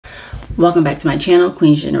Welcome back to my channel,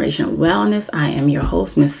 Queen's Generational Wellness. I am your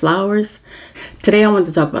host, Miss Flowers. Today I want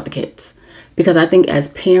to talk about the kids because I think as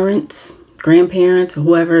parents, grandparents, or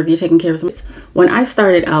whoever, if you're taking care of some kids, when I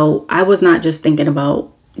started out, I was not just thinking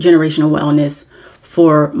about generational wellness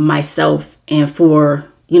for myself and for,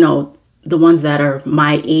 the ones that are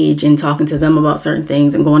my age and talking to them about certain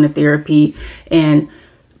things and going to therapy and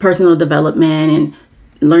personal development and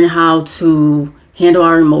learning how to handle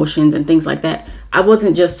our emotions and things like that. I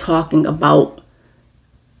wasn't just talking about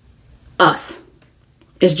us.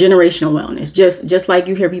 It's generational wellness. Just like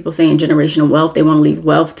you hear people saying generational wealth, they want to leave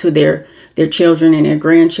wealth to their children and their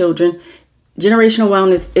grandchildren. Generational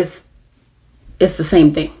wellness is it's the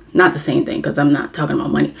same thing. Not the same thing because I'm not talking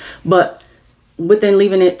about money, but within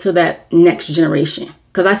leaving it to that next generation.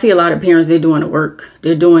 Because I see a lot of parents, they're doing the work.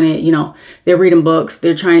 They're doing it, they're reading books.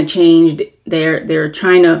 They're trying to change. They're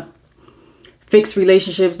trying to fix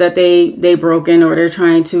relationships that they broken, or they're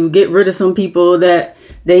trying to get rid of some people that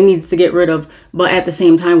they need to get rid of. But at the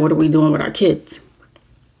same time, what are we doing with our kids?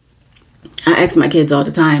 I ask my kids all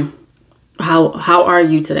the time, how are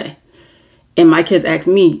you today? And my kids ask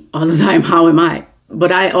me all the time, how am I?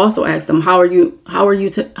 But I also ask them, I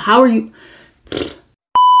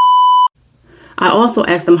also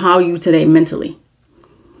ask them, how are you today mentally?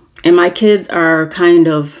 And my kids are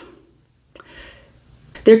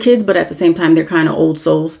they're kids, but at the same time, they're kind of old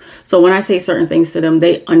souls. So when I say certain things to them,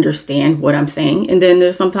 they understand what I'm saying. And then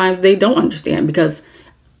there's sometimes they don't understand because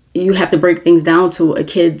you have to break things down to a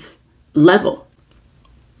kid's level.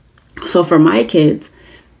 So for my kids,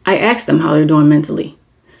 I ask them how they're doing mentally.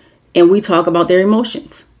 And we talk about their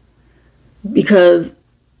emotions. Because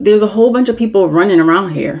there's a whole bunch of people running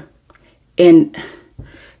around here and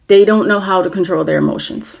they don't know how to control their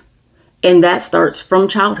emotions. And that starts from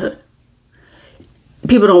childhood.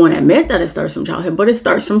 People don't want to admit that it starts from childhood, but it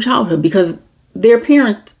starts from childhood because their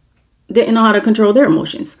parent didn't know how to control their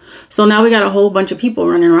emotions. So now we got a whole bunch of people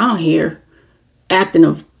running around here acting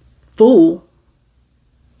a fool.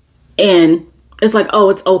 And it's like, oh,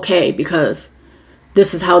 it's okay because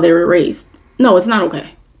this is how they were raised. No, it's not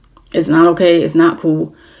okay. It's not okay. It's not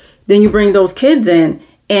cool. Then you bring those kids in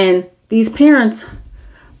and these parents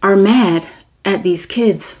are mad at these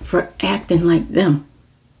kids for acting like them.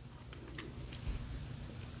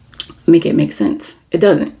 Make it make sense. It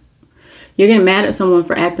doesn't. You're getting mad at someone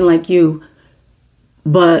for acting like you,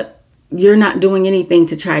 but you're not doing anything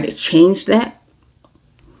to try to change that.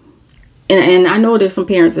 And I know there's some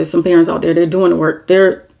parents out there, they're doing the work.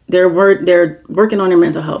 They're working on their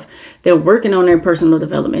mental health. They're working on their personal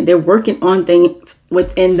development. They're working on things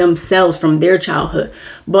within themselves from their childhood.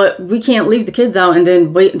 But we can't leave the kids out and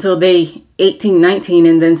then wait until they 18, 19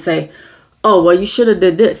 and then say, oh, well, you should have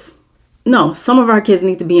did this. No, some of our kids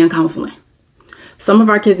need to be in counseling. Some of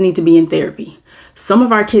our kids need to be in therapy. Some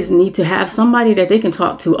of our kids need to have somebody that they can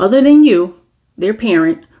talk to other than you, their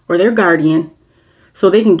parent or their guardian, so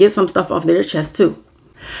they can get some stuff off their chest too.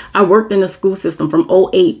 I worked in the school system from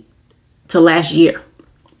 2008 to last year.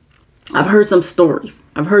 I've heard some stories.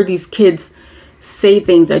 I've heard these kids say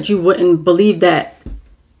things that you wouldn't believe that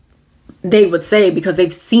they would say because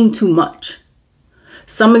they've seen too much.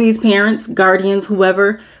 Some of these parents, guardians,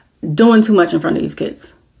 whoever, doing too much in front of these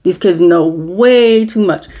kids. These kids know way too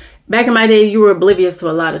much. Back in my day, you were oblivious to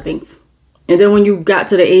a lot of things. And then when you got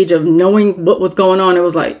to the age of knowing what was going on, it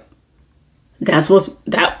was like, that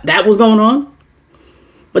was going on.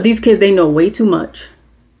 But these kids, they know way too much.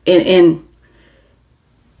 And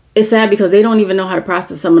it's sad because they don't even know how to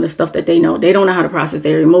process some of the stuff that they know. They don't know how to process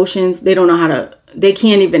their emotions. They don't know they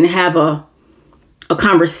can't even have a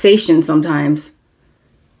conversation sometimes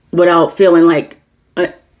without feeling like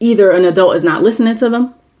either an adult is not listening to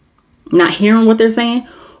them, not hearing what they're saying,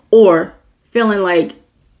 or feeling like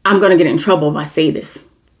I'm going to get in trouble if I say this.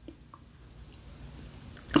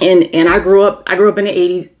 And I grew up in the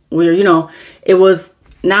 80s where, it was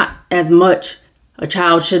not as much a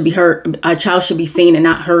child should be seen and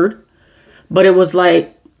not heard. But it was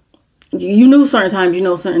like, you knew certain times,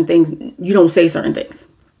 certain things, you don't say certain things.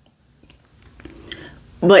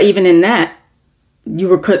 But even in that, you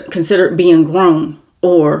were considered being grown,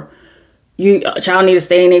 or a child need to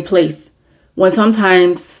stay in a place. When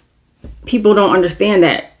sometimes people don't understand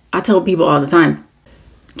that. I tell people all the time,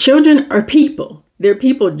 children are people. They're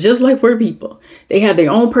people just like we're people. They have their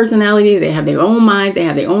own personality. They have their own minds. They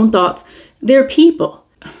have their own thoughts. They're people.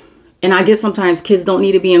 And I guess sometimes kids don't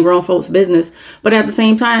need to be in grown folks' business. But at the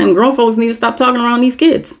same time, grown folks need to stop talking around these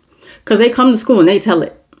kids. Because they come to school and they tell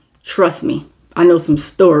it. Trust me. I know some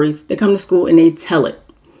stories. They come to school and they tell it.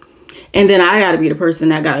 And then I got to be the person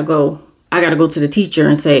that got to go. I got to go to the teacher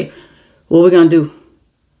and say, what are we going to do?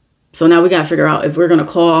 So now we got to figure out if we're going to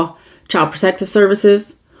call Child Protective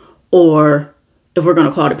Services, or if we're going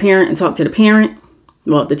to call the parent and talk to the parent,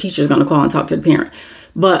 well, the teacher's going to call and talk to the parent.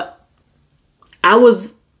 But I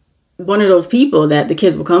was one of those people that the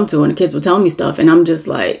kids would come to and the kids would tell me stuff. And I'm just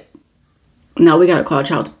like, now we got to call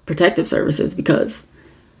Child Protective Services because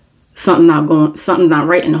something's not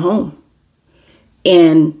right in the home.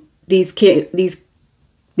 And these kids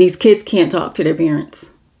can't talk to their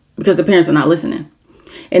parents because the parents are not listening.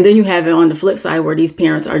 And then you have it on the flip side where these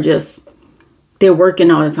parents are they're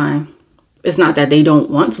working all the time. It's not that they don't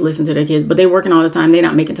want to listen to their kids, but they're working all the time. They're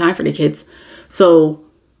not making time for their kids. So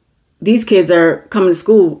these kids are coming to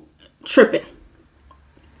school tripping.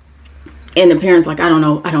 And the parents like, I don't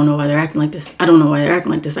know why they're acting like this. I don't know why they're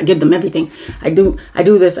acting like this. I give them everything. I do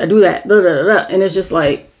this, I do that. Blah, blah, blah. And it's just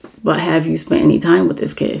like, but have you spent any time with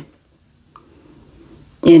this kid?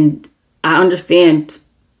 And I understand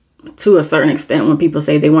to a certain extent when people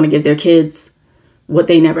say they want to give their kids what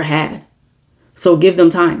they never had. So give them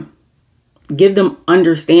time. Give them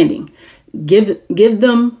understanding. Give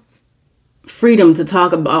them freedom to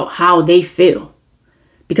talk about how they feel.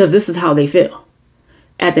 Because this is how they feel.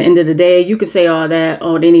 At the end of the day, you can say all that,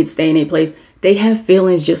 oh, they need to stay in their place. They have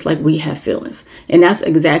feelings just like we have feelings. And that's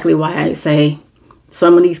exactly why I say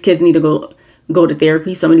some of these kids need to go to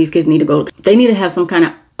therapy. Some of these kids need to they need to have some kind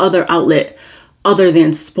of other outlet other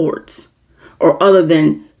than sports or other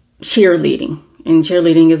than cheerleading. And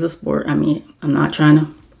cheerleading is a sport. I mean, I'm not trying to,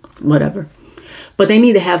 whatever. But they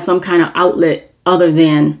need to have some kind of outlet other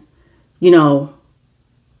than,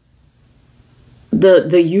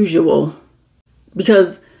 the usual.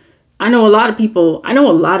 Because I know a lot of people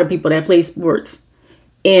that play sports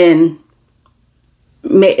and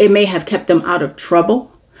it may have kept them out of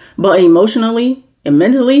trouble, but emotionally and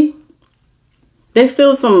mentally, they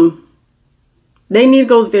need to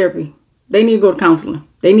go to therapy. They need to go to counseling.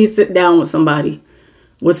 They need to sit down with somebody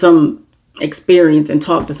with some experience and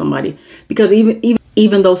talk to somebody. Because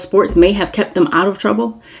even though sports may have kept them out of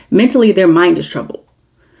trouble, mentally their mind is troubled.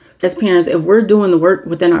 As parents, if we're doing the work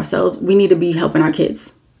within ourselves, we need to be helping our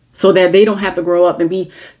kids so that they don't have to grow up and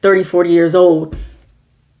be 30, 40 years old,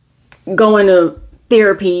 going to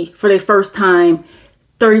therapy for their first time,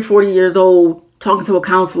 30, 40 years old, talking to a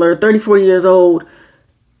counselor, 30, 40 years old,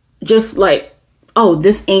 just like, oh,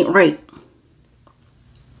 this ain't right.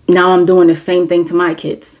 Now I'm doing the same thing to my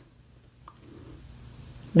kids.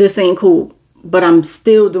 This ain't cool, but I'm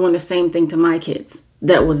still doing the same thing to my kids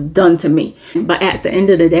that was done to me. But at the end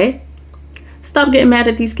of the day, stop getting mad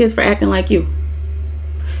at these kids for acting like you.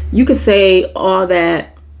 You could say all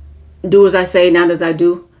that, do as I say, not as I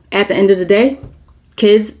do. At the end of the day,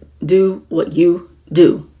 kids do what you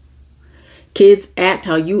do. Kids act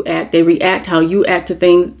how you act. They react how you act to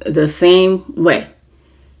things the same way.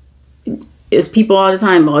 It's people all the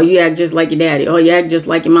time. Oh, you act just like your daddy. Oh, you act just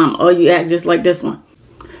like your mom. Oh, you act just like this one.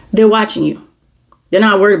 They're watching you. They're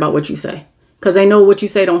not worried about what you say. Because they know what you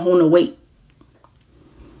say don't hold no weight.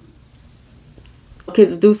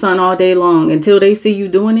 Kids do something all day long. Until they see you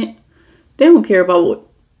doing it, they don't care about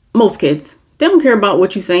most kids. They don't care about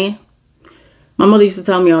what you're saying. My mother used to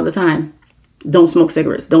tell me all the time, don't smoke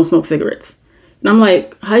cigarettes. Don't smoke cigarettes. And I'm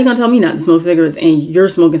like, how you going to tell me not to smoke cigarettes and you're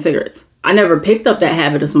smoking cigarettes? I never picked up that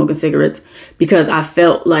habit of smoking cigarettes because I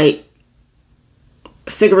felt like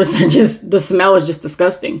cigarettes are the smell is just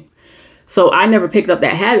disgusting. So I never picked up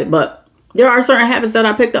that habit, but there are certain habits that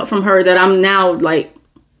I picked up from her that I'm now like,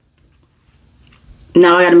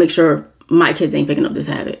 now I got to make sure my kids ain't picking up this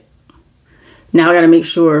habit. Now I got to make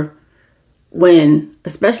sure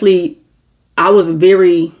especially I was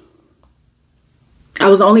the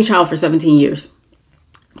only child for 17 years.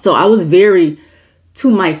 So I was very to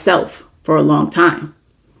myself for a long time.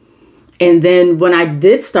 And then when I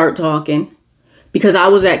did start talking, because I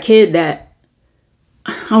was that kid that,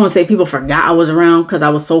 I want to say people forgot I was around because I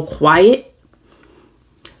was so quiet.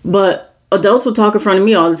 But adults would talk in front of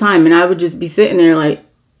me all the time. And I would just be sitting there like,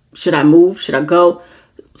 should I move? Should I go?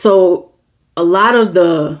 So a lot of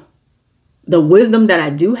the wisdom that I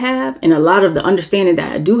do have and a lot of the understanding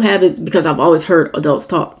that I do have is because I've always heard adults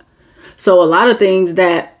talk. So a lot of things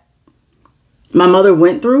that my mother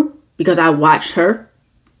went through because I watched her,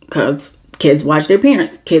 because kids watch their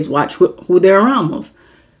parents. Kids watch who they're around most.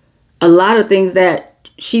 A lot of things that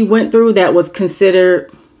she went through that was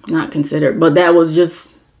not considered, but that was just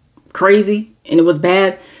crazy and it was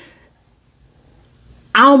bad.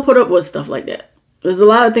 I don't put up with stuff like that. There's a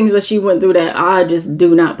lot of things that she went through that I just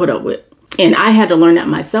do not put up with. And I had to learn that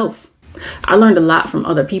myself. I learned a lot from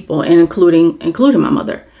other people, and including my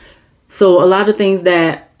mother. So a lot of things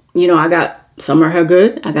that, I got some of her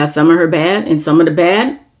good, I got some of her bad, and some of the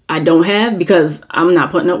bad I don't have because I'm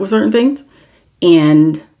not putting up with certain things.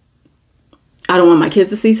 And I don't want my kids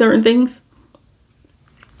to see certain things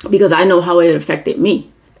because I know how it affected me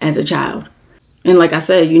as a child. And like I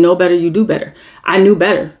said, you know better, you do better. I knew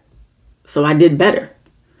better, so I did better.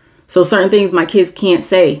 So certain things my kids can't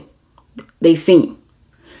say, they seen.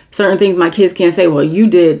 Certain things my kids can't say, well, you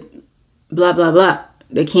did blah, blah, blah.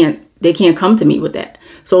 They can't come to me with that.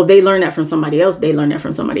 So if they learn that from somebody else, they learn that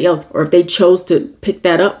from somebody else. Or if they chose to pick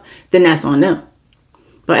that up, then that's on them.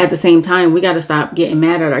 But at the same time, we got to stop getting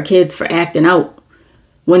mad at our kids for acting out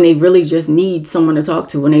when they really just need someone to talk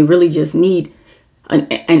to, when they really just need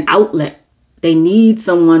an outlet. They need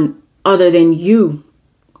someone other than you.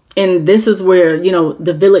 And this is where,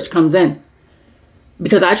 the village comes in.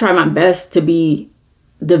 Because I try my best to be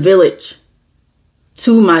the village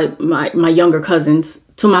to my younger cousins,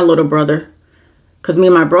 to my little brother. Because me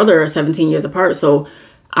and my brother are 17 years apart. So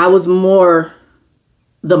I was more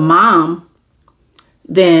the mom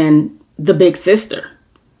than the big sister.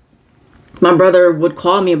 My brother would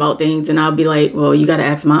call me about things and I'll be like, well, you got to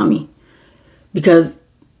ask mommy. Because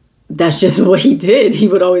that's just what he did. He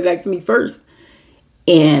would always ask me first.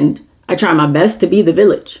 And I try my best to be the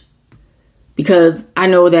village. Because I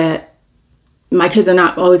know that my kids are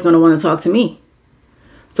not always going to want to talk to me.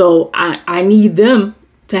 So I need them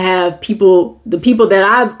to have people, the people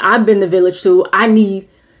that I've been the village to, I need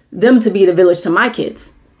them to be the village to my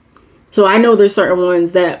kids. So I know there's certain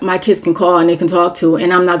ones that my kids can call and they can talk to,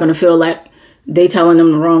 and I'm not going to feel like they telling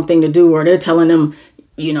them the wrong thing to do, or they're telling them,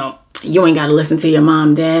 you ain't got to listen to your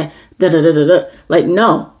mom, dad, da-da-da-da-da. Like,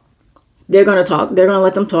 no. They're going to talk. They're going to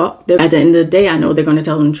let them talk. At the end of the day, I know they're going to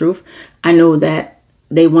tell them the truth. I know that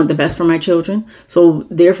they want the best for my children. So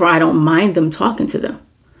therefore, I don't mind them talking to them.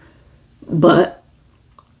 But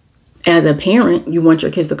as a parent, you want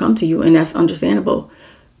your kids to come to you, and that's understandable.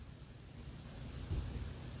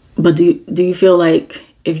 But do you feel like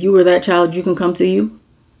if you were that child, you can come to you?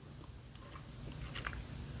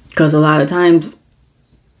 Because a lot of times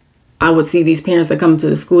I would see these parents that come to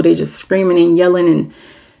the school, they just screaming and yelling and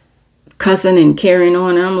cussing and carrying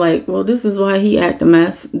on. And I'm like, well, this is why he act a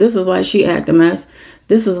mess. This is why she act a mess.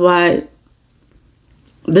 This is why.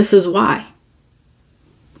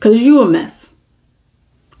 Because you a mess.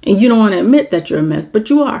 And you don't want to admit that you're a mess, but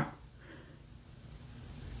you are.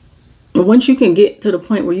 But once you can get to the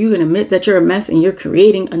point where you can admit that you're a mess and you're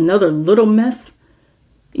creating another little mess,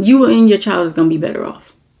 you and your child is going to be better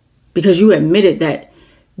off. Because you admitted that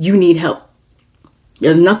you need help.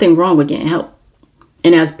 There's nothing wrong with getting help.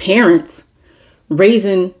 And as parents,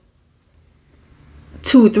 raising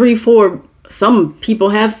 2, 3, 4, some people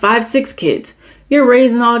have 5, 6 kids. You're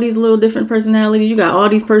raising all these little different personalities. You got all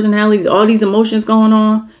these personalities, all these emotions going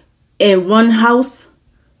on in one house.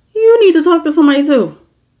 You need to talk to somebody too.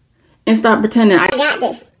 And stop pretending. I got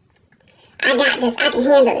this. I can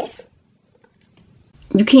handle this.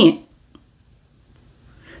 You can't.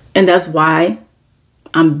 And that's why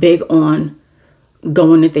I'm big on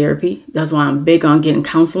going to therapy. That's why I'm big on getting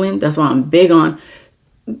counseling. That's why I'm big on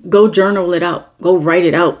go journal it out. Go write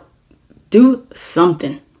it out. Do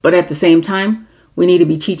something. But at the same time, we need to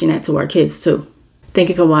be teaching that to our kids too. Thank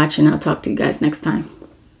you for watching. I'll talk to you guys next time.